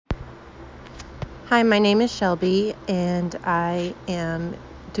Hi, my name is Shelby, and I am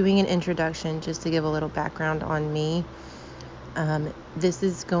doing an introduction just to give a little background on me. This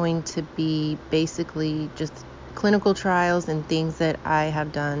is going to be basically just clinical trials and things that I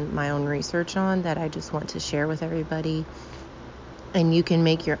have done my own research on that I just want to share with everybody. And you can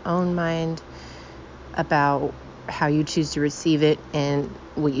make your own mind about how you choose to receive it and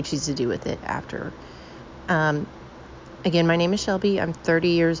what you choose to do with it after. Again, my name is Shelby. I'm 30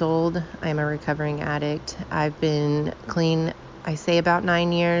 years old. I'm a recovering addict. I've been clean, I say about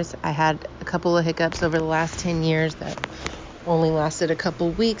 9 years. I had a couple of hiccups over the last 10 years that only lasted a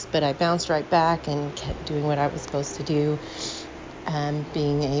couple weeks, but I bounced right back and kept doing what I was supposed to do,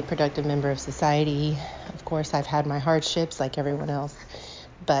 being a productive member of society. Of course, I've had my hardships like everyone else,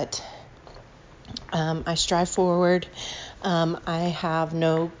 but I strive forward. I have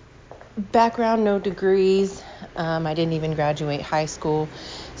no background, no degrees. I didn't even graduate high school,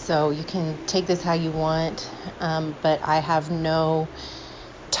 so you can take this how you want, but I have no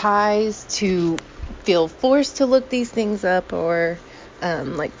ties to feel forced to look these things up or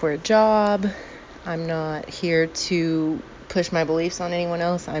like for a job. I'm not here to push my beliefs on anyone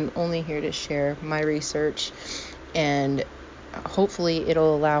else. I'm only here to share my research, and hopefully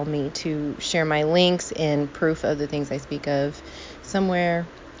it'll allow me to share my links and proof of the things I speak of somewhere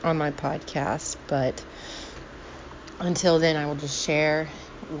on my podcast. But until then, I will just share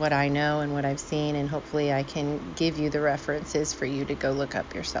what I know and what I've seen, and hopefully I can give you the references for you to go look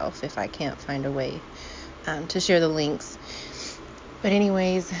up yourself if I can't find a way to share the links. But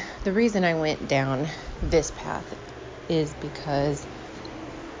anyways, the reason I went down this path is because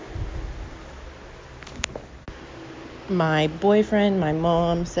my boyfriend, my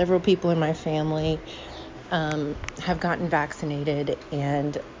mom, several people in my family have gotten vaccinated,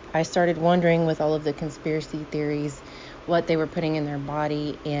 and I started wondering with all of the conspiracy theories what they were putting in their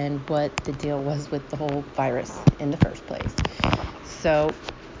body and what the deal was with the whole virus in the first place. So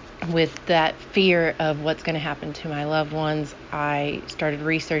with that fear of what's going to happen to my loved ones, I started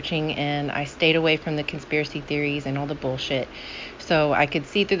researching, and I stayed away from the conspiracy theories and all the bullshit so I could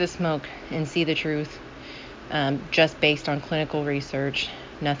see through the smoke and see the truth, just based on clinical research,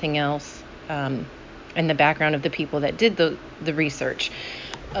 nothing else, and the background of the people that did the research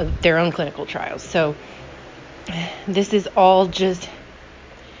of their own clinical trials. So this is all just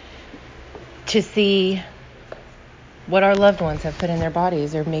to see what our loved ones have put in their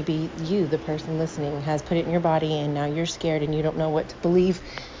bodies, or maybe you, the person listening, has put it in your body and now you're scared and you don't know what to believe.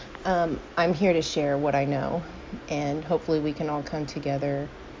 I'm here to share what I know, and hopefully we can all come together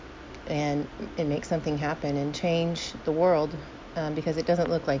and make something happen and change the world, because it doesn't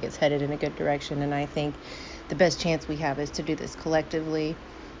look like it's headed in a good direction. And I think the best chance we have is to do this collectively,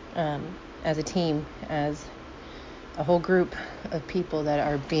 as a team, as a whole group of people that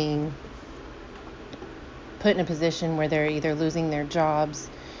are being put in a position where they're either losing their jobs.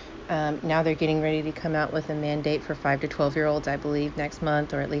 Now they're getting ready to come out with a mandate for 5 to 12-year-olds, I believe, next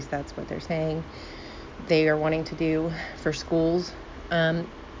month, or at least that's what they're saying they are wanting to do for schools.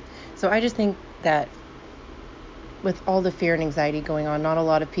 So I just think that with all the fear and anxiety going on, not a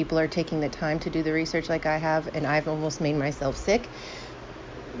lot of people are taking the time to do the research like I have, and I've almost made myself sick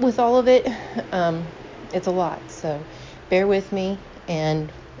with all of it. It's a lot, so bear with me.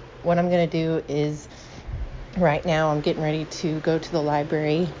 And what I'm going to do is, right now I'm getting ready to go to the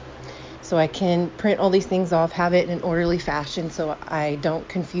library so I can print all these things off, have it in an orderly fashion so I don't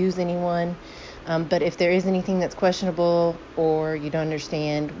confuse anyone. But if there is anything that's questionable or you don't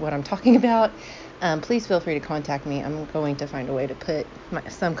understand what I'm talking about, please feel free to contact me. I'm going to find a way to put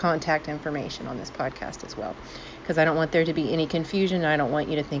some contact information on this podcast as well, because I don't want there to be any confusion. I don't want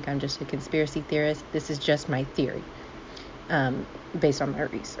you to think I'm just a conspiracy theorist. This is just my theory, based on my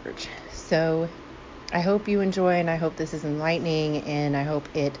research. So I hope you enjoy, and I hope this is enlightening, and I hope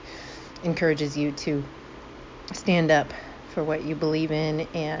it encourages you to stand up for what you believe in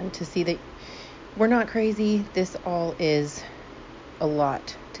and to see that we're not crazy. This all is a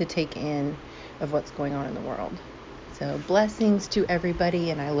lot to take in of what's going on in the world. So blessings to everybody,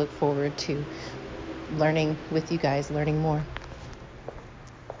 and I look forward to learning with you guys, learning more.